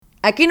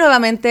Aquí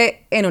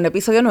nuevamente en un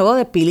episodio nuevo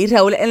de Pili y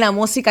Raúl en la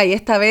música, y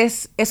esta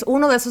vez es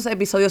uno de esos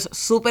episodios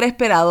súper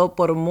esperado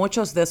por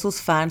muchos de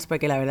sus fans,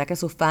 porque la verdad que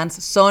sus fans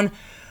son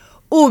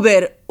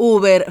uber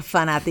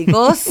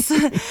fanáticos.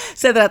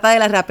 Se trata de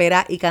la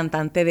rapera y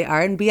cantante de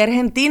R&B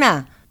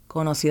argentina,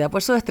 conocida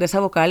por su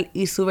destreza vocal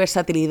y su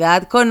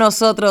versatilidad. Con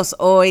nosotros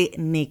hoy,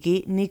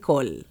 Nicki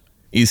Nicole.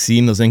 Y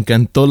sí, nos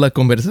encantó la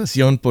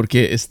conversación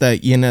porque está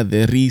llena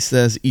de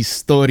risas,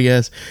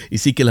 historias y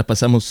sí que la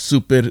pasamos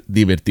súper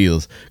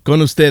divertidos.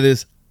 Con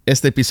ustedes,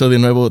 este episodio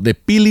nuevo de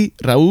Pili,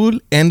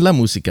 Raúl en la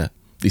música.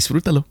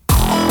 Disfrútalo.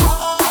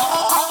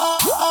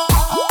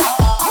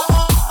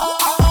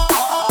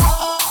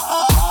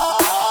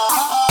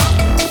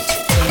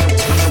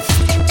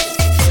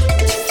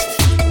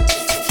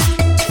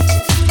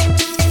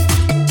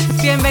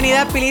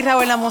 Bienvenida a Pili y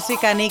Raúl en la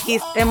música, Nicki.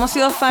 Hemos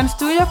sido fans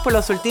tuyos por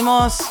los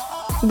últimos...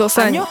 2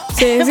 años.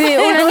 Sí,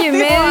 un año y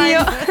medio.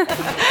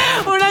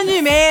 Un año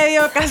y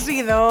medio,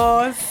 casi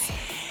 2.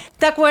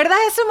 ¿Te acuerdas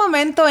ese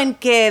momento en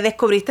que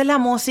descubriste la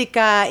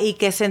música y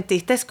que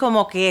sentiste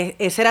como que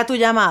ese era tu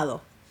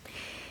llamado?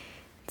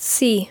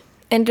 Sí,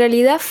 en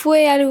realidad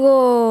fue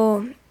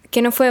algo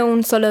que no fue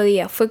un solo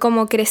día. Fue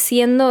como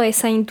creciendo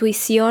esa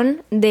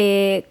intuición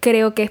de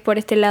creo que es por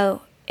este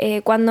lado.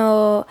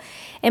 Cuando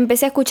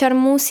empecé a escuchar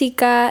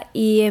música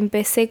y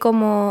empecé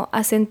como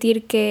a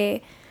sentir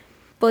que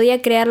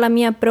podía crear la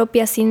mía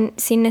propia sin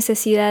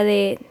necesidad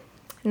de,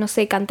 no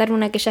sé, cantar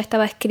una que ya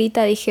estaba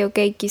escrita, dije, ok,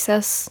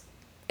 quizás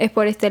es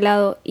por este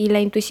lado. Y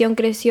la intuición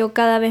creció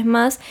cada vez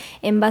más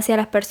en base a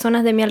las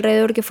personas de mi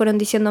alrededor que fueron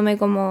diciéndome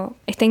como,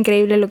 está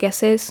increíble lo que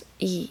haces,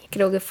 y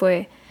creo que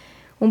fue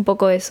un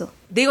poco eso.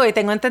 Digo, y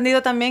tengo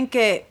entendido también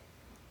que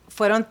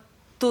fueron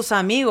tus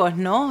amigos,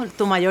 ¿no?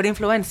 Tu mayor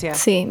influencia.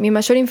 Sí, mi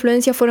mayor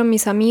influencia fueron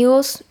mis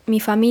amigos, mi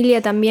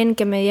familia también,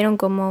 que me dieron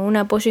como un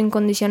apoyo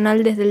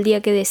incondicional desde el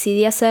día que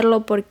decidí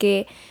hacerlo,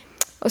 porque,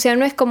 o sea,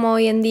 no es como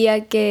hoy en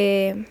día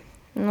que,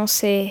 no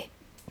sé,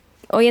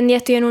 hoy en día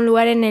estoy en un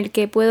lugar en el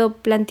que puedo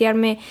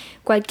plantearme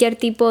cualquier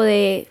tipo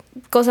de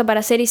cosa para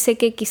hacer y sé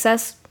que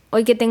quizás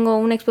hoy que tengo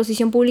una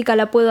exposición pública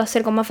la puedo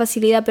hacer con más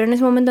facilidad, pero en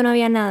ese momento no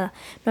había nada.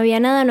 No había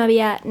nada, no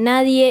había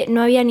nadie,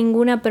 no había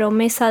ninguna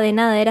promesa de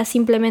nada. Era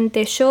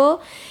simplemente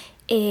yo,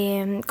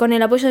 con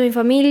el apoyo de mi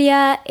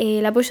familia,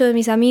 el apoyo de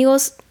mis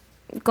amigos,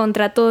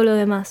 contra todo lo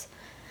demás.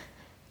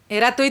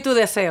 Era tú y tu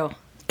deseo.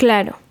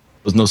 Claro.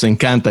 Pues nos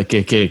encanta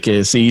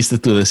que seguiste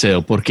tu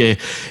deseo porque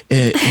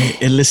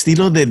el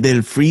estilo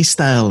del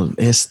freestyle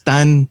es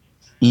tan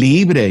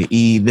libre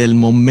y del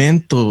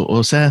momento,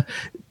 o sea,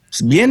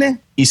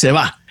 viene y se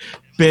va.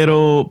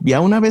 Pero ya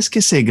una vez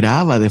que se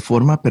graba de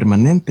forma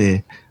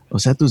permanente, o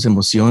sea, tus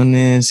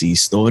emociones,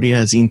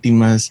 historias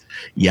íntimas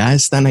ya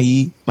están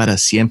ahí para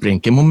siempre. ¿En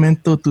qué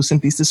momento tú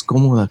sentiste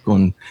cómoda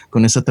con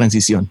esa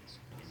transición?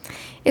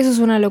 Eso es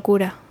una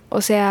locura.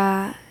 O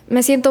sea,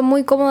 me siento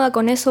muy cómoda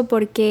con eso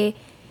porque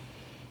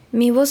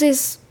mis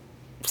voces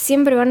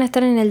siempre van a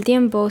estar en el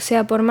tiempo. O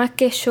sea, por más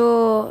que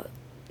yo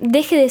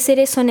deje de ser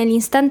eso en el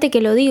instante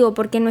que lo digo,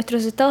 porque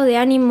nuestros estados de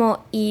ánimo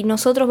y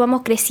nosotros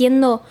vamos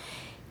creciendo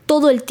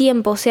todo el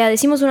tiempo. O sea,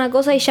 decimos una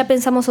cosa y ya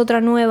pensamos otra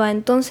nueva.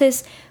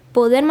 Entonces,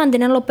 poder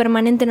mantenerlo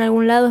permanente en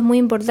algún lado es muy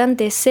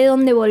importante. Sé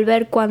dónde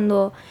volver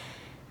cuando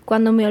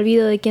me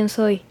olvido de quién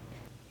soy.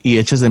 ¿Y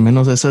echas de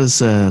menos esas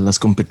las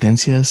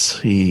competencias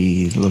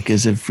y lo que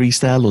es el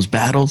freestyle, los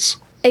battles?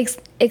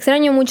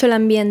 Extraño mucho el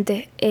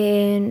ambiente.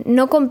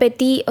 No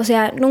competí, o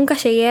sea, nunca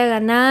llegué a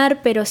ganar,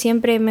 pero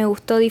siempre me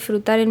gustó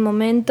disfrutar el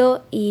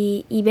momento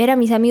y ver a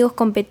mis amigos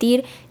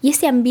competir. Y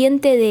ese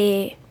ambiente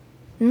de,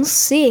 no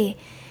sé,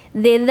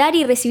 de dar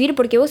y recibir,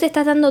 porque vos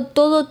estás dando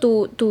todo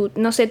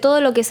no sé,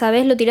 todo lo que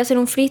sabés lo tirás en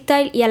un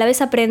freestyle y a la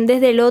vez aprendés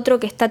del otro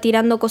que está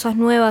tirando cosas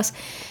nuevas.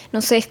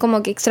 No sé, es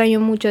como que extraño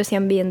mucho ese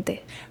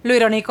ambiente. Lo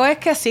irónico es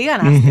que sí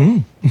ganaste.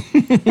 Uh-huh.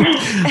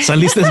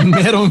 Saliste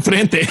mero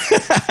enfrente.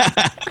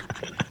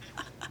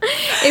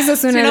 Eso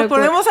es una Si nos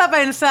locura. ponemos a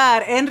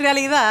pensar, en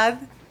realidad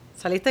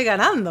saliste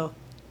ganando.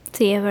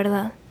 Sí, es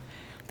verdad.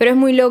 Pero es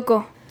muy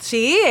loco.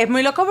 Sí, es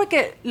muy loco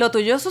porque lo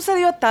tuyo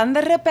sucedió tan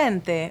de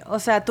repente. O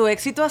sea, tu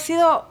éxito ha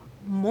sido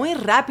muy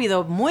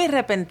rápido, muy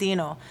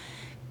repentino.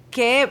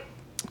 ¿Qué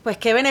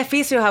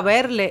beneficios, a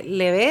ver,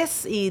 le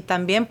ves? Y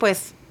también,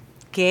 pues,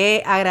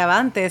 ¿qué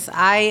agravantes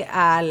hay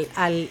al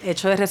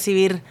hecho de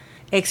recibir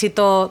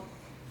éxito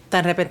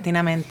tan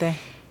repentinamente?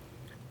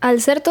 Al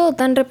ser todo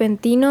tan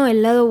repentino,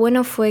 el lado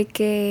bueno fue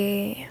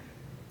que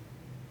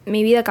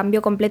mi vida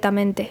cambió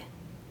completamente.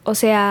 O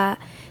sea,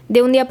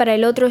 de un día para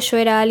el otro yo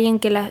era alguien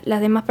que las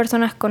demás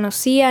personas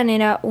conocían,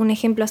 era un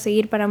ejemplo a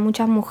seguir para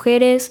muchas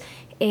mujeres.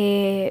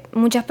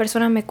 Muchas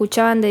personas me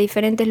escuchaban de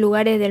diferentes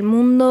lugares del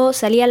mundo.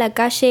 Salía a la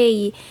calle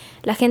y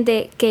la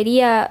gente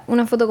quería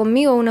una foto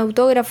conmigo, un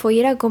autógrafo, y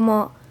era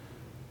como,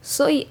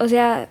 o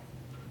sea,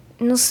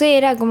 no sé,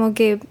 era como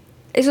que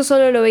eso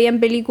solo lo veía en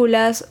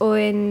películas o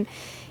en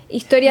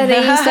historias de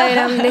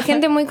Instagram de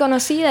gente muy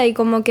conocida, y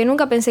como que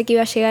nunca pensé que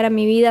iba a llegar a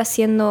mi vida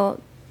siendo,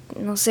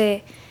 no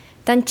sé,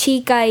 tan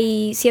chica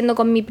y siendo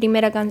con mi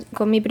primer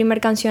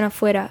canción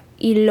afuera.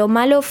 Y lo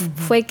malo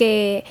fue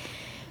que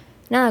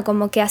nada,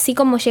 como que así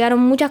como llegaron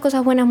muchas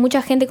cosas buenas,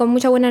 mucha gente con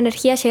mucha buena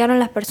energía, llegaron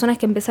las personas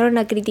que empezaron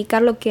a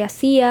criticar lo que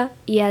hacía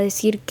y a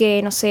decir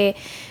que, no sé,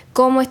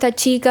 cómo esta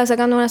chica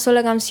sacando una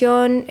sola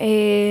canción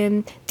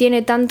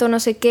tiene tanto no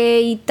sé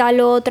qué y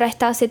tal otra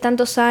está hace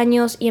tantos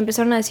años, y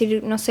empezaron a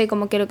decir, no sé,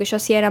 como que lo que yo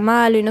hacía era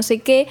malo y no sé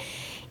qué.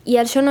 Y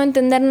al yo no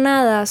entender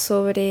nada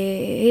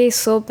sobre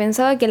eso,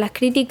 pensaba que las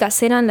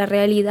críticas eran la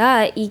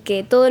realidad y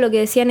que todo lo que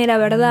decían era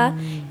verdad,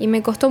 y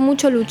me costó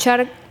mucho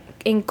luchar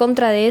en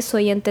contra de eso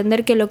y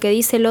entender que lo que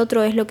dice el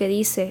otro es lo que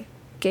dice,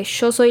 que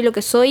yo soy lo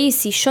que soy, y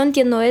si yo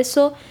entiendo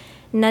eso,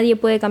 nadie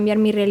puede cambiar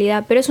mi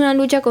realidad. Pero es una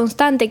lucha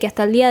constante que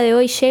hasta el día de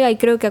hoy llega, y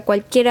creo que a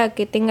cualquiera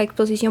que tenga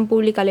exposición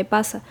pública le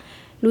pasa.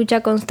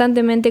 Lucha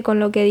constantemente con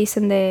lo que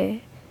dicen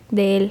de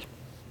él.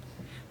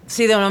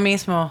 Sí, de uno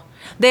mismo.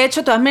 De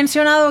hecho, tú has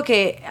mencionado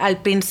que al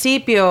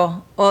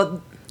principio o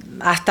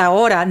hasta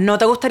ahora no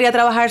te gustaría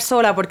trabajar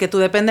sola porque tú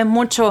dependes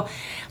mucho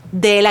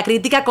de la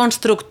crítica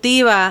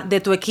constructiva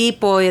de tu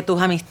equipo y de tus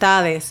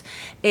amistades.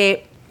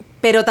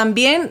 Pero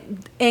también,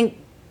 ¿en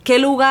qué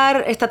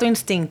lugar está tu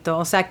instinto?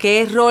 O sea,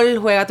 ¿qué rol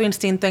juega tu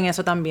instinto en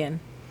eso también?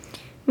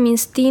 Mi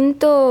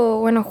instinto,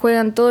 bueno,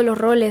 juegan todos los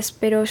roles,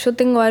 pero yo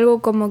tengo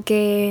algo como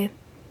que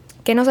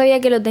no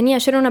sabía que lo tenía.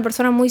 Yo era una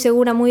persona muy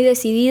segura, muy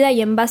decidida,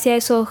 y en base a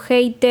esos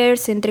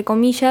haters, entre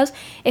comillas,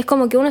 es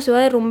como que uno se va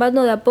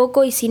derrumbando de a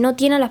poco, y si no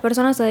tiene a las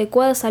personas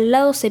adecuadas al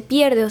lado se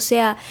pierde. O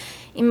sea,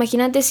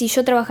 imagínate si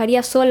yo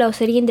trabajaría sola o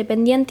sería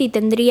independiente y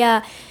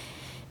tendría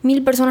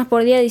 1000 personas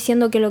por día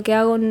diciendo que lo que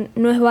hago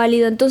no es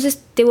válido.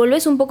 Entonces te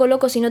volvés un poco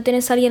loco si no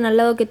tenés a alguien al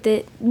lado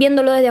que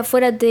viéndolo desde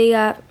afuera te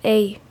diga,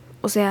 hey,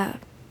 o sea,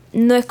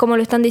 no es como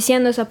lo están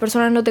diciendo, esas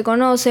personas no te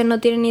conocen, no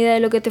tienen idea de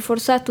lo que te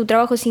esforzás, tu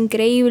trabajo es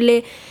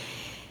increíble.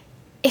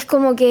 Es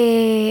como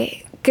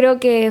que creo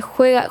que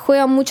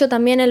juega mucho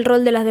también el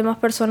rol de las demás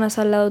personas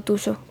al lado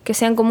tuyo, que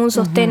sean como un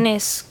sostén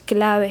es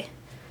clave.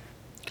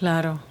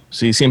 Claro.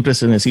 Sí, siempre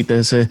se necesita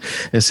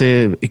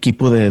ese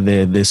equipo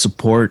de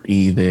support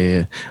y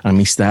de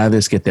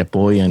amistades que te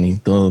apoyan y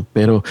todo.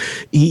 Pero,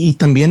 y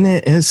también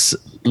es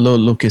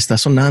lo que está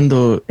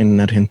sonando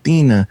en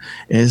Argentina,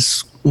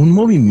 es un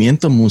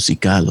movimiento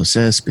musical, o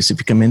sea,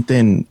 específicamente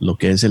en lo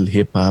que es el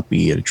hip hop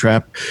y el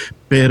trap,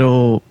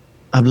 pero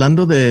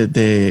hablando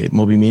de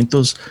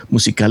movimientos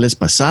musicales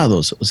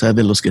pasados, o sea,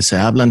 de los que se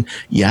hablan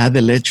ya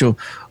del hecho,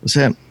 o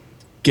sea,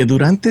 que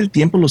durante el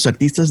tiempo los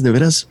artistas de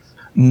veras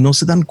no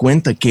se dan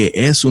cuenta que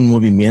es un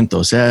movimiento,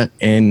 o sea,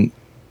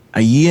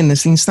 allí en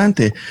ese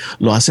instante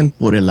lo hacen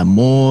por el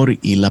amor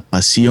y la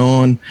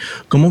pasión.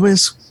 ¿Cómo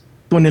ves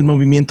con el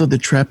movimiento de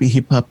trap y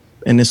hip hop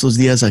en esos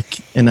días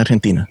aquí en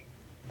Argentina?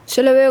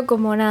 Yo lo veo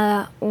como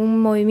nada, un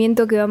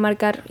movimiento que va a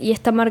marcar y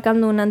está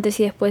marcando un antes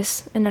y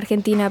después en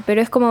Argentina.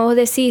 Pero es como vos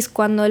decís,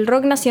 cuando el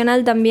rock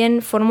nacional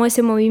también formó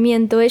ese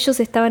movimiento, ellos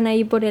estaban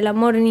ahí por el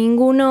amor.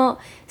 Ninguno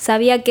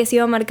sabía que se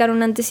iba a marcar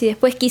un antes y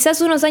después. Quizás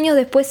unos años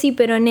después sí,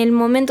 pero en el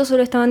momento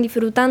solo estaban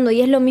disfrutando,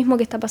 y es lo mismo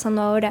que está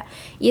pasando ahora.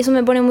 Y eso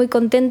me pone muy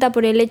contenta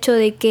por el hecho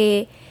de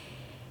que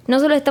no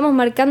solo estamos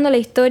marcando la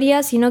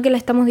historia, sino que la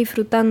estamos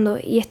disfrutando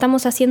y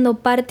estamos haciendo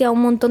parte a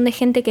un montón de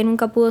gente que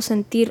nunca pudo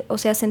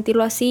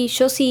sentirlo así.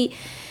 Yo si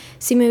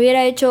me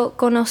hubiera hecho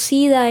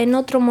conocida en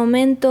otro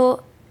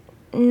momento,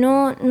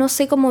 no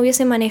sé cómo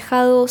hubiese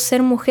manejado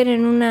ser mujer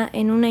en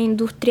una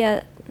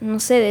industria, no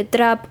sé, de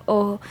trap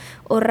o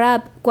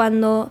rap.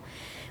 Cuando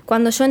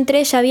yo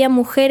entré ya había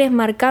mujeres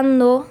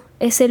marcando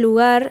ese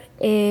lugar,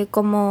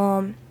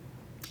 como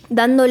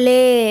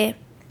dándole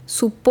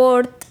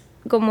support,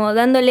 como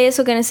dándole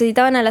eso que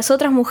necesitaban a las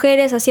otras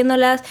mujeres,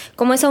 haciéndolas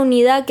como esa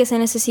unidad que se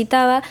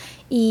necesitaba.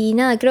 Y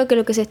nada, creo que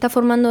lo que se está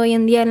formando hoy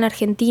en día en la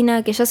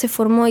Argentina, que ya se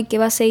formó y que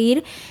va a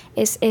seguir,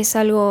 es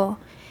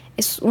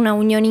una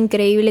unión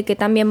increíble que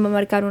también va a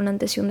marcar un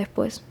antes y un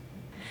después.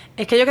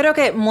 Es que yo creo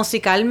que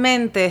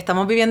musicalmente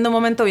estamos viviendo un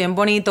momento bien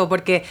bonito,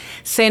 porque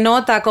se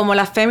nota como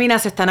las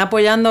féminas se están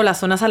apoyando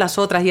las unas a las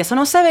otras, y eso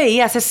no se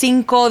veía hace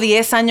 5 o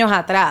 10 años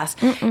atrás.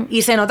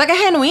 Y se nota que es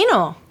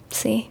genuino.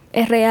 Sí,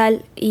 es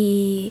real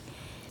y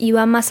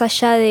va más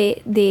allá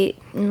de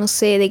no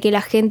sé, de que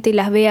la gente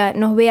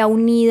nos vea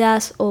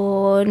unidas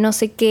o no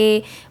sé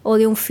qué, o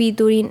de un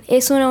featuring.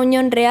 Es una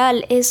unión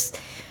real,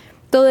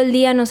 todo el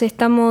día nos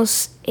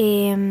estamos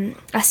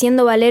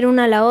haciendo valer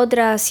una a la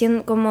otra,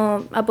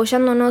 como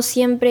apoyándonos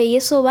siempre, y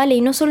eso vale,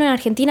 y no solo en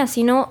Argentina,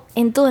 sino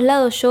en todos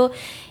lados. Yo,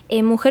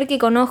 mujer que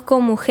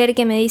conozco, mujer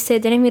que me dice,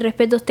 tenés mis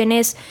respetos,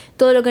 tenés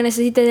todo lo que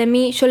necesites de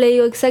mí, yo le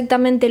digo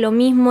exactamente lo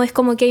mismo. Es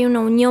como que hay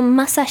una unión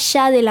más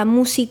allá de la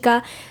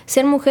música.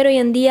 Ser mujer hoy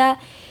en día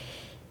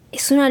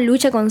es una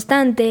lucha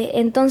constante,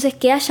 entonces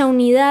que haya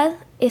unidad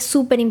es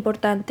súper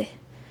importante.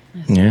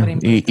 Yeah.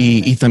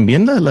 Y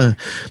también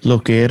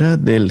lo que era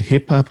del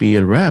hip hop y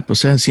el rap, o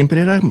sea,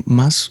 siempre era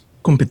más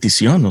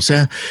competición, o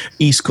sea,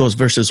 East Coast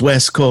versus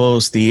West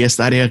Coast y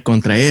esta área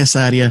contra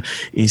esa área,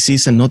 y sí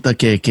se nota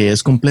que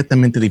es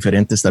completamente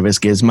diferente esta vez,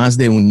 que es más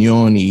de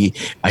unión y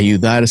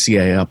ayudarse y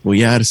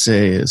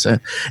apoyarse, o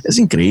sea, es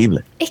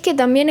increíble. Es que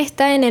también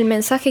está en el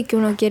mensaje que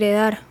uno quiere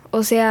dar,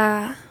 o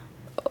sea,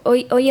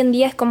 hoy en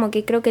día es como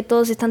que creo que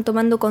todos están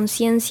tomando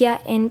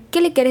conciencia en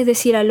qué le querés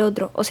decir al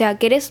otro. O sea,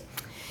 querés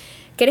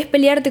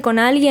pelearte con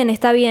alguien,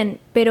 está bien,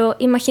 pero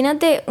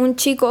imagínate un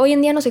chico, hoy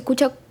en día nos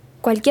escucha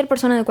cualquier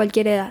persona de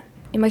cualquier edad.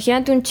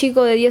 Imagínate un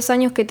chico de 10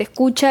 años que te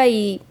escucha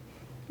y,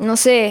 no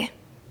sé,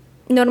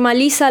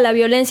 normaliza la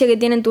violencia que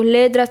tienen tus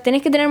letras.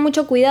 Tenés que tener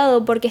mucho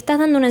cuidado porque estás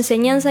dando una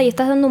enseñanza y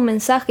estás dando un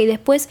mensaje y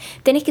después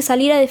tenés que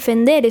salir a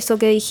defender eso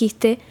que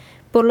dijiste.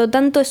 Por lo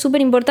tanto, es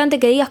súper importante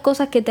que digas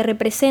cosas que te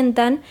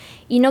representan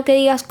y no que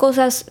digas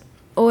cosas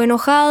o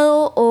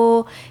enojado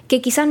o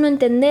que quizás no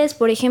entendés.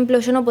 Por ejemplo,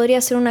 yo no podría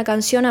hacer una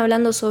canción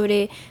hablando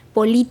sobre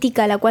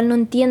política, la cual no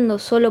entiendo,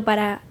 solo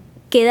para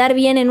quedar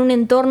bien en un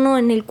entorno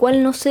en el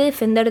cual no sé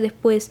defender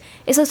después.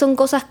 Esas son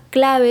cosas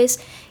claves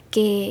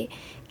que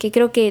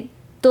creo que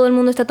todo el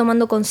mundo está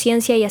tomando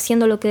conciencia y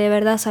haciendo lo que de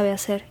verdad sabe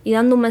hacer y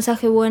dando un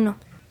mensaje bueno.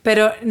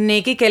 Pero,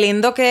 Nikki, qué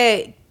lindo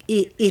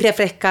y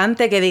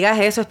refrescante que digas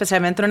eso,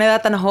 especialmente en una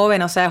edad tan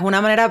joven. O sea, es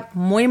una manera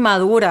muy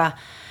madura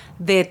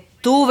de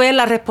tú ver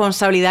la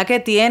responsabilidad que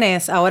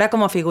tienes ahora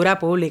como figura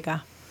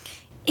pública.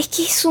 Es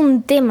que es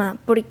un tema,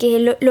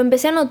 porque lo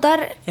empecé a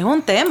notar. Es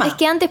un tema. Es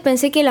que antes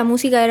pensé que la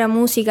música era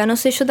música. No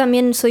sé, yo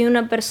también soy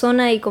una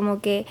persona y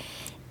como que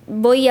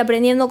voy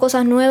aprendiendo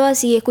cosas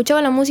nuevas y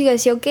escuchaba la música y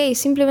decía, ok,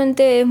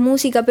 simplemente es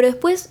música. Pero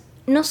después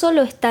no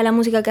solo está la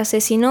música que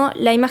haces, sino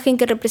la imagen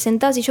que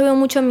representás. Y yo veo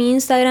mucho en mi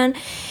Instagram,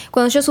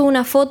 cuando yo subo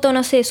una foto,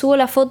 no sé, subo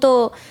la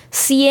foto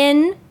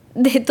 100...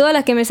 de todas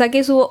las que me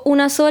saqué subo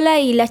una sola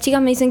y las chicas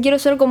me dicen quiero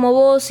ser como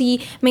vos y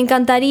me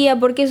encantaría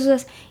porque eso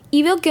es...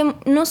 Y veo que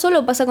no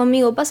solo pasa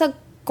conmigo, pasa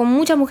con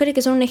muchas mujeres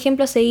que son un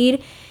ejemplo a seguir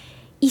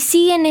y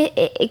siguen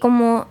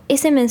como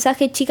ese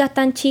mensaje, chicas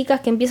tan chicas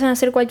que empiezan a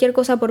hacer cualquier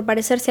cosa por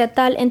parecerse a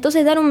tal.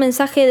 Entonces dar un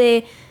mensaje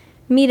de,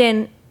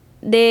 miren,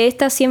 de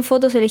estas 100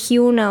 fotos elegí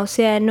una, o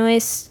sea, no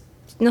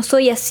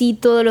soy así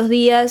todos los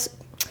días.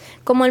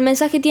 Como el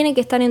mensaje tiene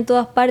que estar en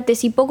todas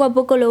partes y poco a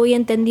poco lo voy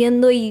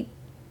entendiendo y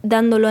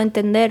dándolo a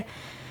entender.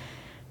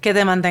 Que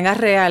te mantengas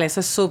real, eso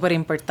es súper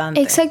importante.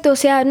 Exacto, o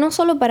sea, no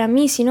solo para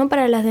mí, sino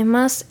para las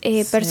demás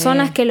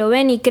personas que lo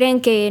ven y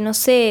creen que, no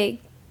sé,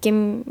 que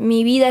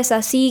mi vida es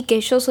así, que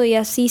yo soy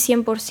así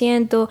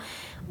 100%.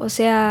 O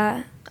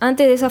sea,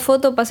 antes de esa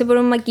foto pasé por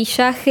un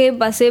maquillaje,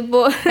 pasé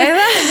por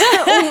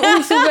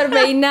un súper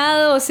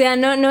peinado, o sea,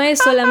 no es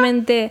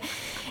solamente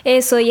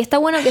eso. Y está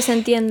bueno que se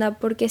entienda,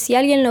 porque si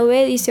alguien lo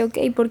ve, dice, ok,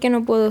 ¿por qué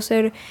no puedo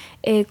ser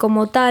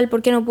como tal?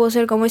 ¿Por qué no puedo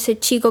ser como ese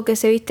chico que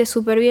se viste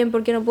súper bien?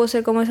 ¿Por qué no puedo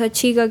ser como esa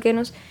chica que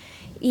nos...?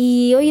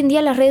 Y hoy en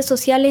día las redes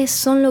sociales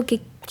son lo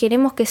que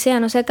queremos que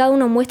sean. O sea, cada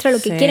uno muestra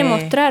lo que quiere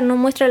mostrar, no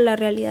muestra la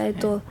realidad de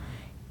todo.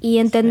 Y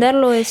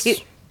entenderlo es...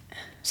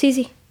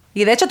 Sí.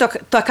 Y de hecho, tú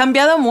has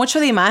cambiado mucho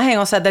de imagen.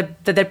 O sea,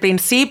 desde el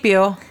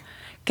principio,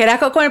 que eras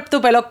con tu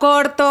pelo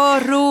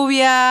corto,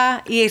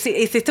 rubia, y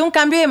hiciste un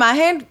cambio de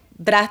imagen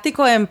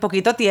drástico en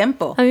poquito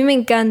tiempo. A mí me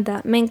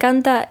encanta.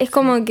 Es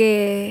como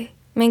que...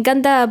 Me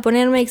encanta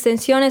ponerme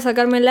extensiones,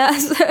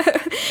 sacármelas,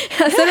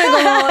 hacerme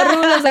como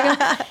rulos.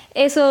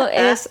 Eso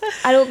es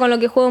algo con lo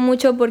que juego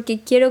mucho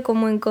porque quiero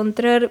como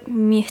encontrar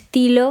mi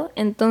estilo.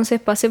 Entonces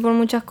pasé por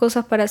muchas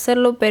cosas para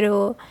hacerlo,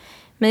 pero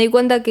me di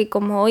cuenta que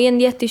como hoy en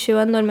día estoy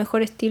llevando el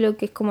mejor estilo,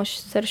 que es como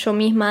ser yo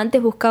misma.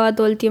 Antes buscaba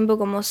todo el tiempo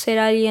como ser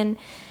alguien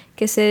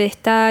que se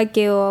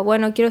destaque o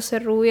bueno, quiero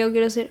ser rubia o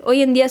quiero ser...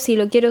 Hoy en día si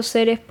lo quiero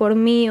ser es por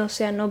mí, o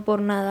sea, no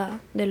por nada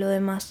de lo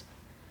demás.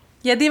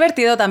 Y es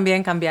divertido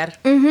también cambiar.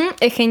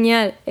 Es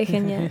genial, es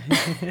genial.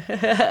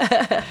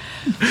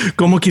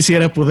 Como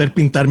quisiera poder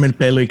pintarme el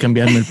pelo y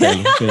cambiarme el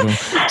pelo, pero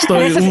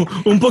estoy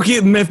un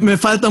poquito, me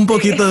falta un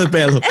poquito de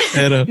pelo.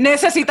 Pero...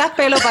 Necesitas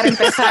pelo para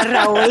empezar,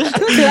 Raúl.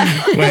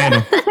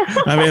 Bueno,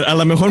 a ver, a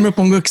lo mejor me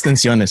pongo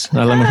extensiones,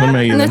 a lo mejor me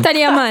ayuda. No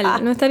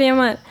estaría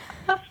mal.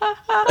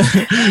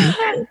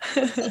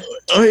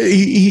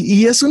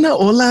 Y es una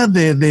ola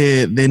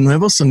de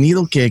nuevo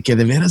sonido que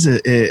de veras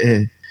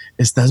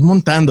estás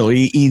montando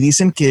y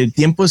dicen que el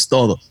tiempo es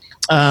todo.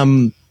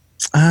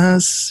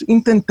 ¿Has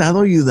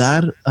intentado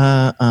ayudar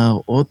a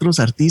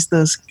otros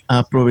artistas a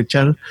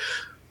aprovechar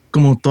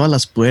como todas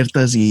las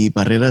puertas y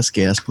barreras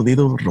que has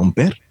podido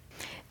romper?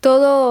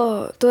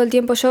 Todo el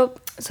tiempo. Yo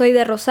soy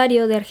de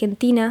Rosario, de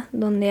Argentina,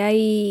 donde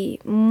hay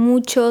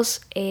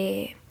muchas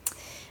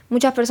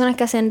personas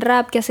que hacen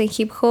rap, que hacen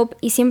hip hop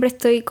y siempre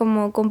estoy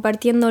como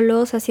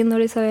compartiéndolos,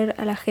 haciéndoles saber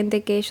a la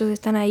gente que ellos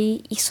están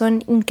ahí y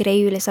son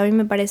increíbles. A mí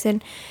me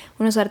parecen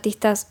unos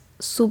artistas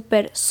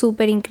súper,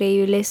 súper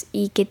increíbles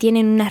y que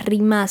tienen unas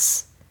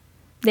rimas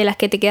de las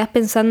que te quedas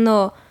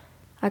pensando,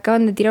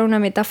 acaban de tirar una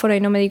metáfora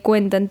y no me di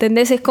cuenta,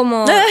 ¿entendés? Es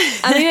como,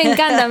 a mí me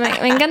encanta,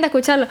 me encanta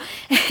escucharlo.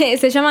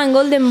 Se llaman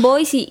Golden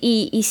Boys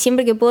y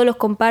siempre que puedo los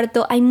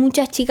comparto. Hay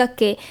muchas chicas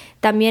que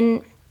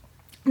también...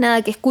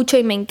 que escucho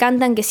y me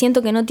encantan, que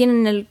siento que no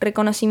tienen el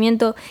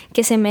reconocimiento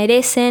que se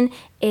merecen,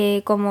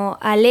 como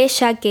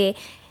Aleya, que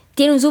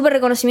tiene un súper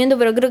reconocimiento,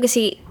 pero creo que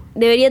sí,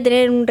 debería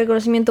tener un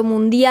reconocimiento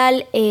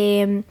mundial.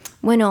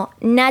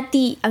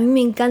 Nati, a mí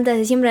me encanta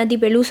desde siempre Nati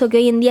Peluso, que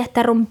hoy en día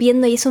está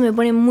rompiendo y eso me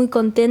pone muy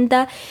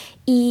contenta.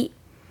 Y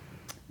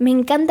me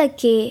encanta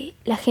que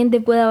la gente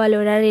pueda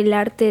valorar el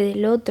arte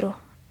del otro.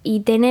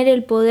 y tener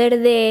el poder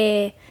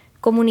de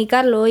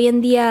comunicarlo. Hoy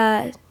en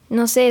día,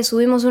 no sé,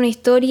 subimos una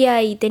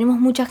historia y tenemos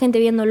mucha gente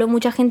viéndolo,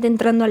 mucha gente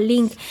entrando al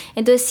link.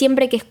 Entonces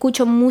siempre que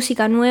escucho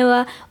música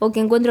nueva o que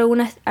encuentro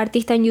alguna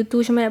artista en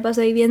YouTube, yo me la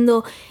paso ahí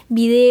viendo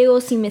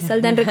videos y me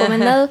saltan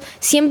recomendados,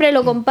 siempre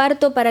lo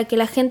comparto para que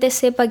la gente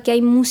sepa que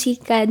hay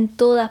música en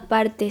todas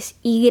partes.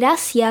 Y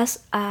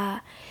gracias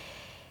a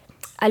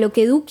lo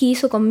que Duki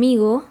hizo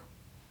conmigo,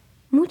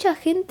 mucha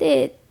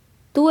gente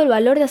tuvo el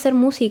valor de hacer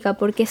música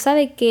porque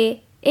sabe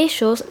que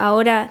ellos,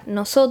 ahora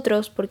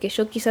nosotros, porque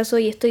yo quizás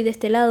hoy estoy de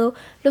este lado,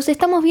 los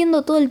estamos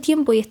viendo todo el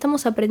tiempo y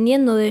estamos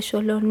aprendiendo de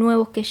ellos, los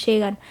nuevos que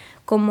llegan,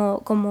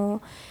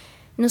 como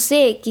no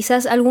sé,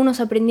 quizás algunos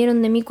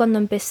aprendieron de mí cuando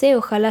empecé,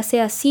 ojalá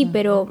sea así,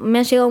 pero me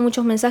han llegado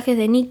muchos mensajes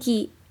de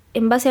Nikki,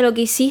 en base a lo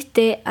que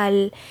hiciste,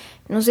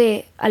 no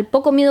sé, al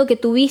poco miedo que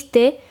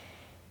tuviste,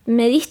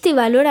 me diste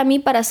valor a mí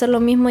para hacer lo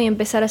mismo y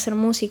empezar a hacer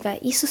música.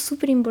 Y eso es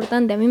súper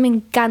importante, a mí me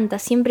encanta.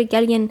 Siempre que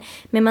alguien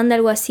me manda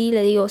algo así,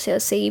 le digo, o sea,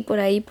 seguí por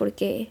ahí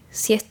porque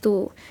si es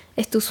tu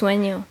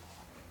sueño.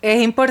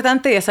 Es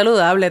importante y es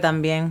saludable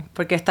también,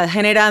 porque estás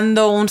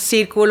generando un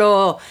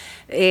círculo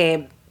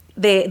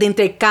de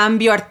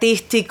intercambio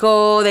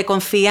artístico, de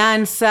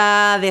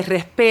confianza, de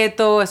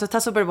respeto. Eso está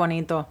súper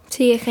bonito.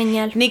 Sí, es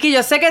genial. Nikki,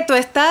 yo sé que tú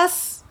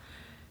estás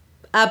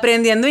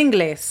aprendiendo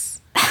inglés.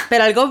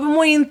 Pero algo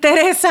muy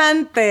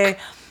interesante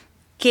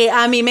que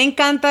a mí me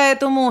encanta de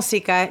tu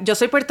música, yo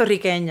soy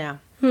puertorriqueña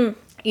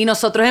y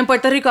nosotros en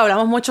Puerto Rico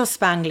hablamos mucho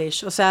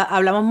Spanglish, o sea,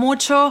 hablamos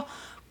mucho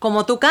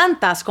como tú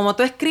cantas, como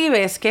tú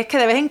escribes, que es que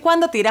de vez en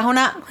cuando tiras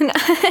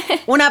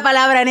una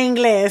palabra en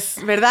inglés,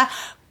 ¿verdad?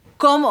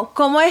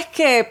 ¿Cómo es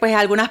que pues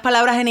algunas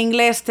palabras en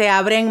inglés te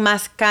abren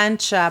más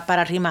cancha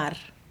para rimar?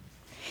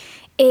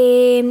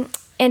 En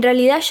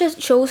realidad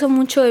yo uso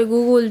mucho el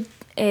Google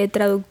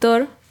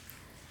Traductor.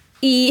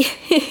 Y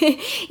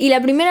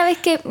la primera vez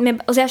que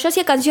o sea, yo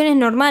hacía canciones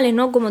normales,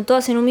 ¿no? Como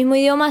todas en un mismo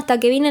idioma, hasta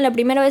que vine la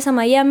primera vez a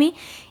Miami.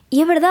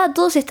 Y es verdad,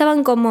 todos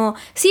estaban como,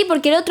 sí,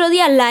 porque el otro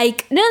día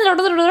like.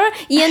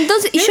 Y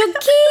entonces, ¿y yo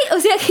qué? O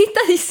sea, ¿qué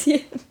estás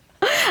diciendo?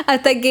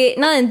 Hasta que,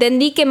 nada,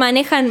 entendí que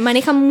manejan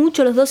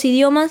mucho los dos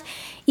idiomas.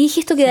 Y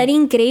dije, esto quedaría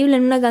increíble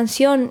en una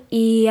canción.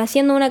 Y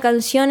haciendo una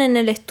canción en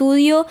el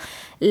estudio,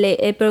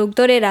 el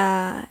productor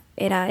era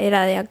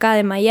de acá,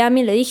 de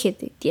Miami, le dije,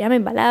 tírame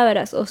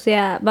palabras, o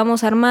sea,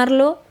 vamos a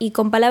armarlo, y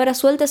con palabras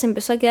sueltas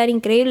empezó a quedar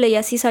increíble, y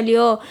así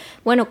salió,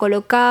 bueno,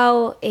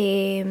 Colocao,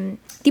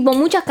 tipo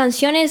muchas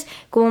canciones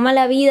como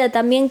Mala Vida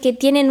también, que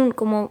tienen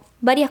como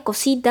varias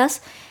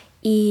cositas,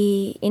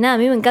 y nada, a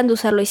mí me encanta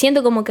usarlo, y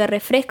siento como que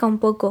refresca un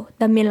poco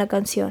también la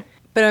canción.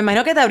 Pero me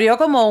imagino que te abrió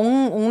como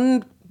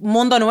un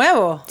mundo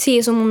nuevo. Sí,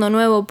 es un mundo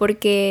nuevo,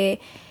 porque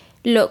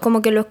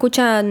como que lo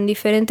escuchan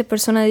diferentes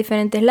personas de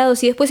diferentes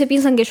lados y después se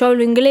piensan que yo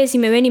hablo inglés y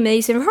me ven y me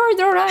dicen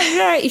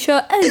y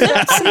yo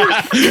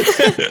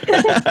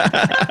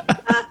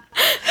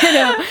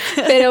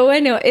pero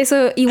bueno,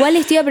 eso igual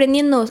estoy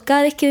aprendiendo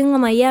cada vez que vengo a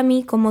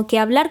Miami, como que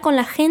hablar con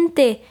la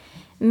gente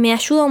me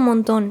ayuda un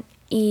montón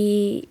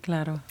y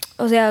claro.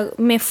 O sea,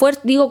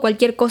 digo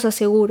cualquier cosa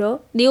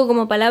seguro, digo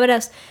como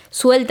palabras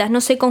sueltas,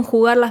 no sé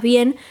conjugarlas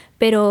bien,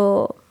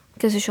 pero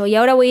qué sé yo, y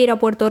ahora voy a ir a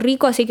Puerto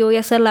Rico, así que voy a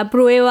hacer la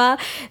prueba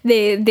o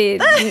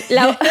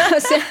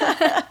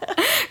sea,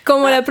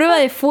 como la prueba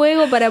de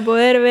fuego para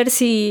poder ver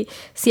si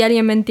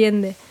alguien me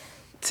entiende.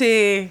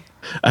 Sí.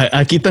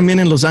 Aquí también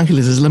en Los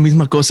Ángeles es la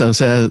misma cosa, o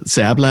sea,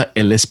 se habla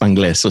el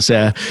spanglés, o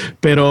sea,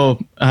 pero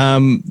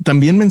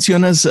también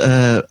mencionas,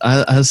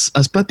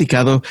 has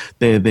platicado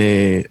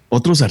de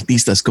otros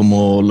artistas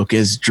como lo que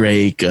es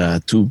Drake,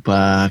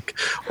 Tupac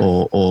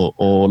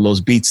o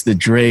los beats de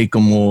Drake,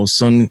 como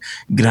son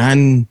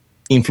gran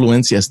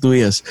influencias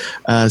tuyas,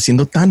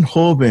 siendo tan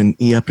joven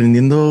y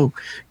aprendiendo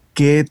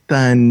qué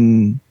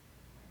tan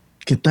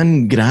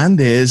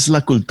grande es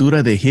la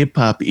cultura de hip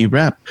hop y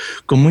rap.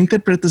 ¿Cómo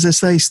interpretas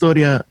esta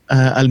historia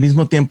al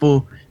mismo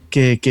tiempo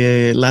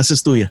que la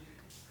haces tuya?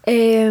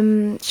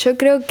 Yo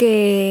creo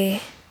que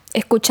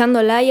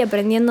escuchándola y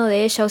aprendiendo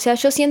de ella, o sea,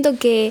 yo siento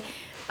que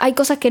hay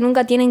cosas que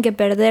nunca tienen que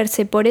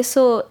perderse, por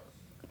eso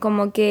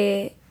como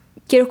que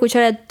quiero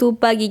escuchar a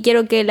Tupac y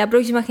quiero que la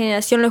próxima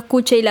generación lo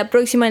escuche y la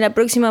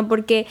próxima,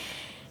 porque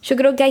yo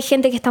creo que hay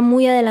gente que está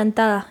muy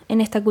adelantada en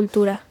esta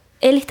cultura.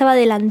 Él estaba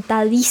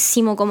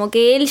adelantadísimo, como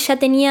que él ya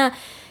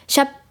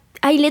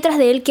hay letras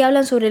de él que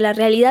hablan sobre la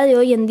realidad de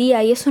hoy en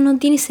día y eso no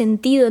tiene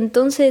sentido.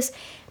 Entonces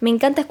me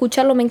encanta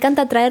escucharlo, me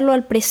encanta traerlo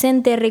al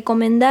presente,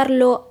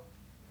 recomendarlo.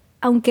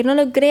 Aunque no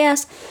lo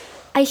creas,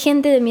 hay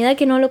gente de mi edad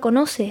que no lo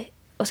conoce.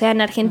 O sea,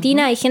 en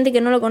Argentina hay gente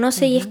que no lo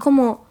conoce y es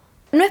como...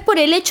 No es por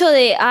el hecho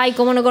de, ay,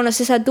 ¿cómo no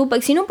conoces a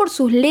Tupac? Sino por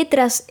sus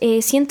letras.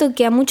 Siento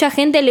que a mucha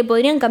gente le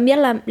podrían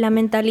cambiar la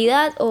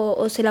mentalidad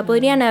o se la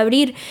podrían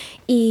abrir.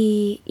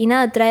 Y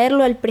nada,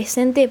 traerlo al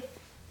presente,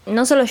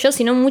 no solo yo,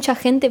 sino mucha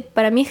gente,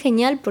 para mí es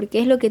genial porque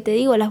es lo que te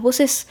digo, las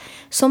voces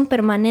son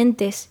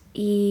permanentes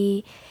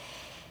y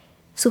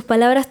sus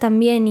palabras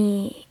también.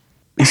 Y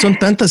Y son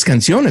tantas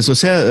canciones, o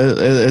sea,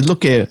 es lo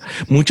que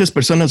muchas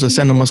personas, o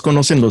sea, nomás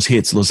conocen los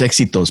hits, los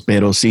éxitos,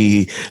 pero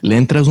si le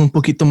entras un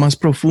poquito más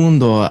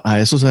profundo a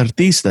esos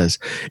artistas,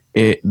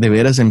 de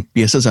veras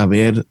empiezas a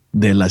ver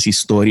de las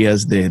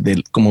historias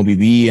de cómo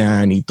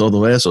vivían y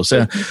todo eso. O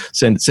sea,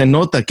 se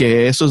nota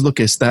que eso es lo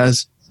que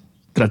estás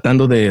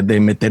tratando de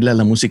meterle a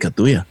la música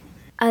tuya.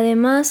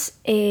 Además,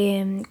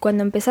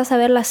 cuando empezás a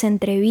ver las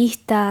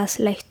entrevistas,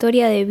 la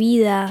historia de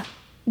vida,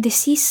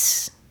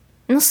 decís,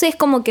 no sé, es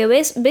como que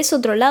ves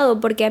otro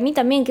lado, porque a mí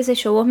también, qué sé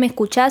yo, vos me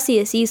escuchás y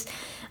decís,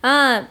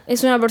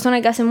 es una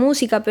persona que hace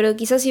música, pero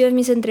quizás si ves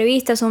mis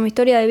entrevistas o mi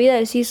historia de vida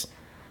decís,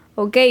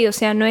 ok, o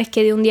sea, no es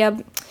que de un día,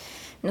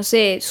 no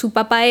sé, su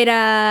papá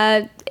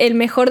era el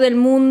mejor del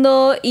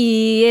mundo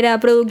y era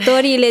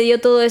productor y le dio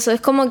todo eso.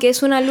 Es como que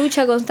es una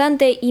lucha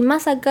constante, y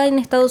más acá en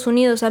Estados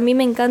Unidos. A mí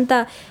me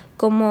encanta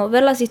como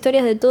ver las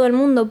historias de todo el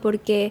mundo,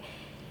 porque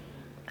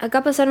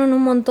acá pasaron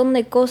un montón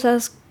de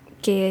cosas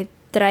que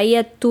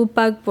traía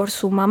Tupac por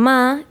su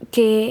mamá,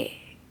 que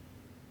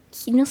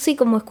no sé,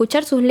 como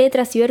escuchar sus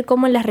letras y ver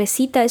cómo las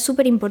recita es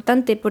súper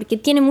importante, porque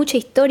tiene mucha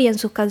historia en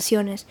sus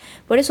canciones.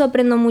 Por eso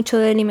aprendo mucho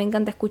de él y me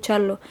encanta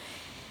escucharlo.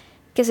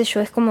 Qué sé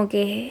yo, es como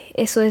que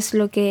eso es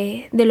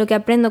de lo que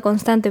aprendo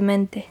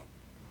constantemente.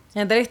 Y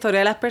de la historia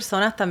de las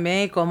personas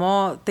también y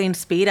cómo te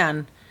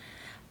inspiran.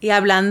 Y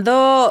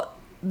hablando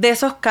de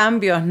esos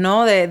cambios,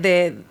 ¿no?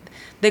 De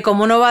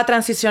cómo uno va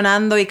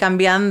transicionando y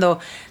cambiando.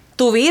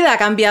 Tu vida ha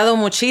cambiado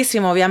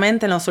muchísimo,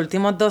 obviamente, en los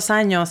últimos 2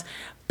 años.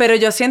 Pero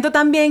yo siento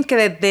también que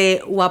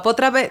desde guapo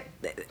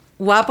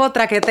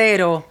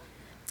traquetero,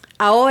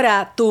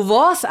 ahora tu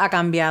voz ha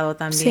cambiado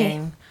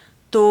también. Sí.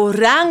 Tu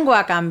rango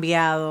ha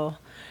cambiado.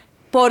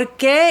 ¿Por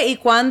qué y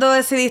cuándo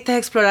decidiste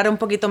explorar un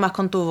poquito más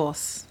con tu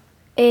voz?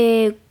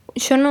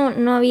 Yo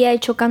no había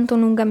hecho canto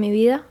nunca en mi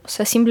vida. O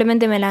sea,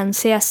 simplemente me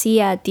lancé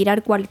así a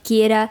tirar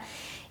cualquiera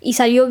y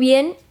salió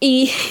bien.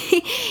 Y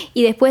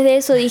después de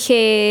eso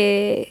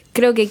dije,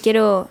 creo que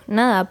quiero,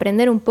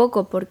 aprender un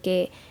poco,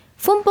 porque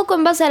fue un poco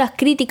en base a las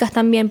críticas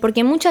también,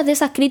 porque muchas de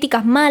esas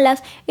críticas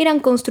malas eran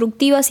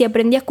constructivas y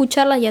aprendí a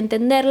escucharlas y a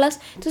entenderlas.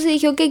 Entonces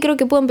dije, ok, creo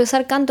que puedo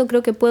empezar canto,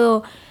 creo que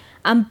puedo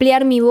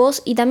ampliar mi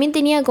voz. Y también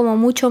tenía como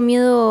mucho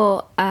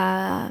miedo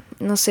a,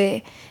 no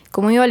sé,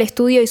 como iba al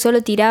estudio y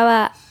solo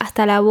tiraba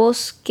hasta la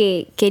voz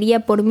que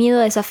quería por miedo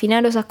a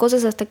desafinar o esas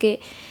cosas, hasta que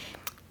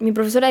mi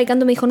profesora de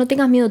canto me dijo, no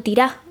tengas miedo,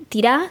 tirá,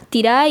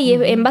 y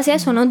en base a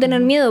eso no tener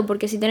miedo,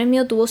 porque si tenés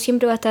miedo tu voz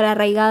siempre va a estar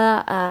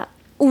arraigada a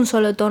un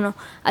solo tono.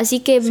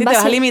 Así que sí, te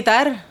vas a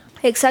limitar.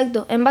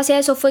 Exacto, en base a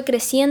eso fue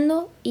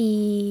creciendo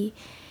y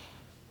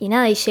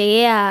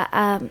llegué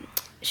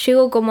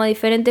llego como a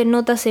diferentes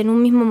notas en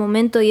un mismo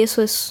momento, y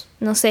eso es,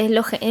 no sé,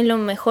 es lo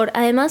mejor.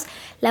 Además,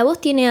 la voz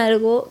tiene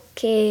algo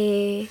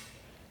que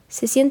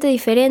se siente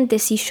diferente.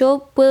 Si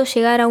yo puedo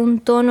llegar a un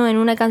tono en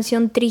una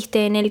canción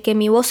triste en el que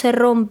mi voz se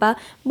rompa,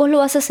 vos lo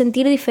vas a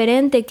sentir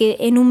diferente que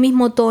en un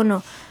mismo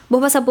tono. Vos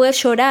vas a poder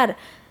llorar,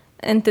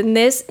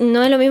 ¿entendés?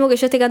 No es lo mismo que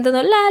yo esté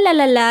cantando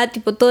la,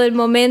 tipo todo el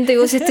momento, y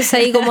vos estés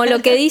ahí como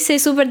lo que dice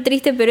es súper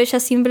triste, pero ella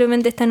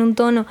simplemente está en un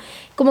tono.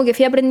 Como que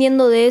fui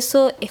aprendiendo de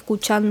eso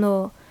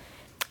escuchando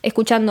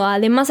a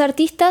demás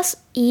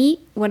artistas y,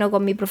 bueno,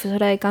 con mi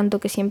profesora de canto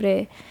que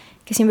siempre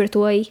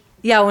estuvo ahí.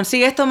 ¿Y aún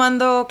sigues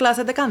tomando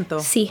clases de canto?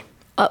 Sí.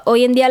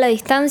 Hoy en día a la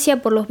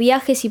distancia por los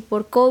viajes y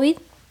por COVID,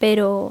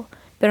 pero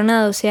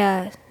nada, o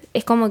sea,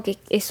 es como que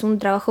es un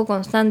trabajo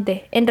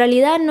constante. En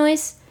realidad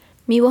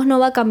mi voz no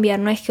va a cambiar,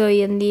 no es que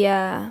hoy en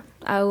día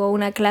hago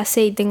una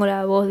clase y tengo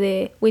la voz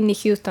de Whitney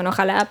Houston,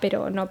 ojalá,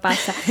 pero no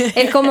pasa.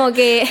 Es como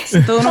que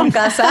tú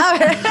nunca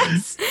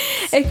sabes.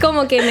 Es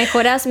como que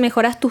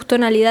mejorás tus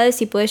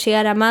tonalidades y podés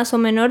llegar a más o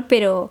menor,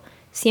 pero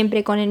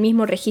siempre con el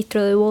mismo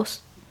registro de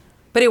voz.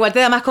 Pero igual te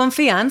da más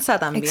confianza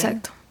también.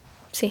 Exacto,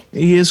 sí.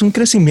 Y es un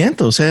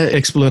crecimiento, o sea,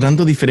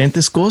 explorando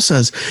diferentes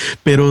cosas,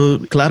 pero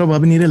claro, va a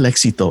venir el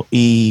éxito,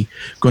 y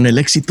con el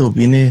éxito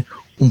viene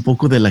un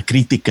poco de la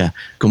crítica.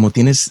 Como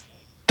tienes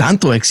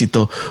tanto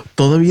éxito,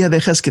 ¿todavía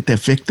dejas que te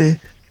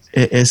afecte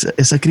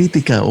esa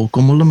crítica, o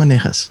cómo lo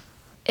manejas?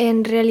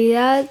 En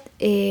realidad,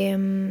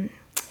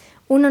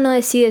 uno no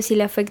decide si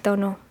le afecta o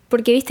no,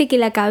 porque viste que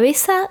la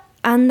cabeza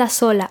anda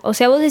sola. O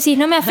sea, vos decís,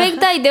 no me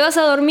afecta, y te vas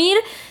a dormir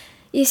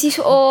y decís,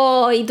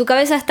 y tu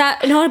cabeza está,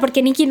 no,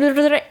 porque Nicki...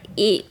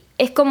 Y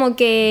es como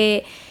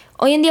que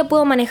hoy en día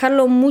puedo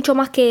manejarlo mucho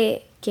más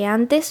que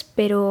antes,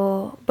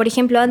 pero, por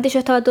ejemplo, antes yo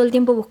estaba todo el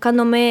tiempo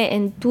buscándome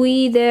en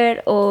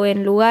Twitter o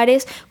en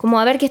lugares,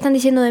 como a ver qué están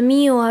diciendo de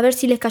mí, o a ver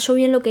si les cayó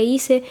bien lo que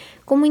hice,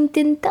 como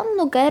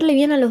intentando caerle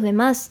bien a los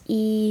demás,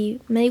 y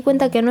me di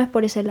cuenta que no es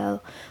por ese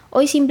lado.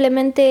 Hoy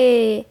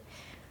simplemente,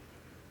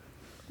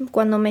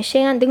 cuando me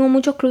llegan, tengo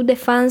muchos clubes de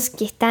fans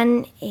que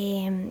están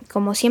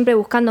como siempre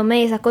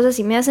buscándome esas cosas,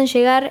 y me hacen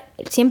llegar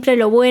siempre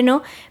lo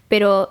bueno,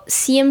 pero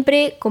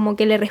siempre como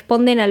que le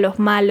responden a los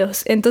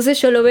malos.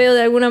 Entonces yo lo veo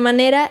de alguna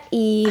manera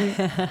y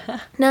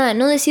nada,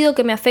 no decido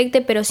que me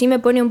afecte, pero sí me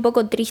pone un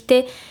poco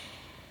triste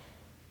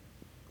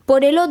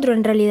por el otro,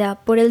 en realidad,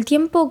 por el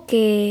tiempo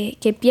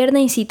que pierde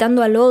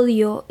incitando al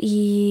odio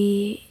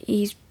y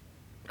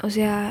o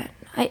sea,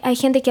 hay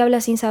gente que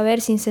habla sin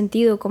saber, sin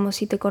sentido, como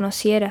si te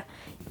conociera.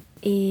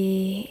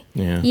 Y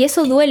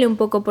eso duele un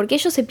poco, porque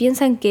ellos se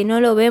piensan que no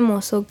lo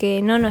vemos o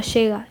que no nos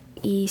llega,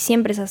 y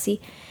siempre es así.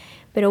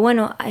 Pero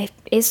bueno,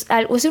 es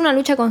una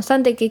lucha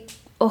constante que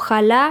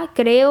ojalá,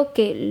 creo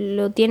que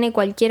lo tiene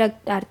cualquier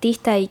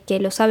artista y que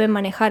lo sabe